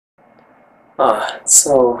It's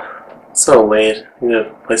so late. I need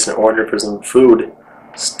to place an order for some food.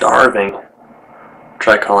 Starving.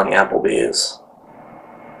 Try calling Applebee's.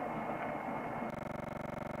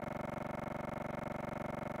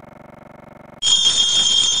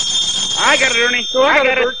 I got it, Ernie. I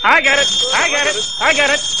got it. I got it. I got it. I got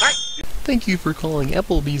it. Thank you for calling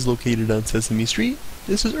Applebee's located on Sesame Street.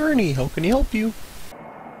 This is Ernie. How can I help you?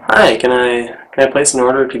 Hi, can I place an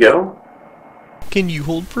order to go? Can you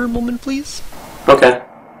hold for a moment, please? Okay.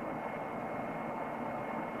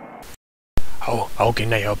 How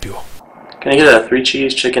can I help you? Can I get a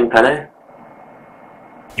 3-cheese chicken penne?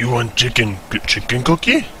 You want chicken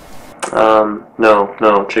cookie?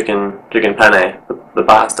 No, chicken penne, the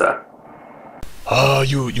pasta.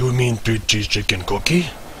 You mean 3-cheese chicken cookie?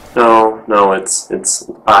 No, it's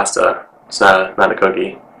pasta. It's not a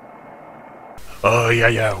cookie.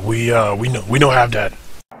 Yeah, we don't have that.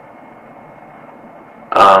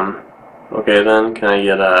 Okay then, can I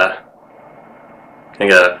get a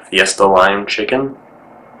Fiesta Lime chicken?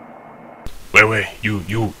 Wait,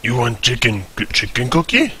 you want chicken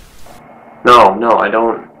cookie? No, I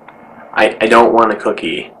don't. I don't want a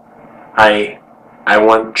cookie. I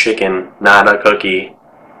want chicken, not a cookie.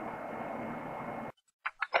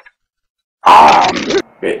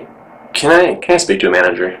 Okay, can I speak to a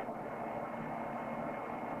manager?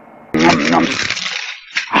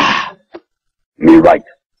 Me right.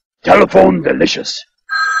 Telephone delicious.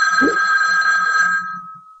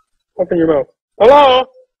 Open your mouth. Hello?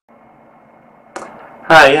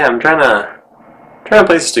 Hi, yeah, I'm trying to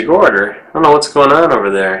place a to-go order. I don't know what's going on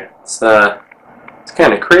over there. It's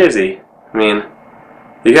kind of crazy. I mean,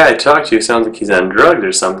 the guy I talked to sounds like he's on drugs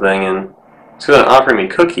or something, and he's going to offer me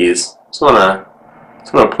cookies. Just wanna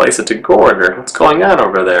place a to-go order. What's going on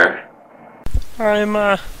over there? I'm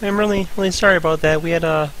really sorry about that. We had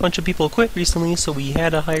a bunch of people quit recently, so we had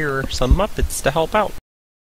to hire some Muppets to help out.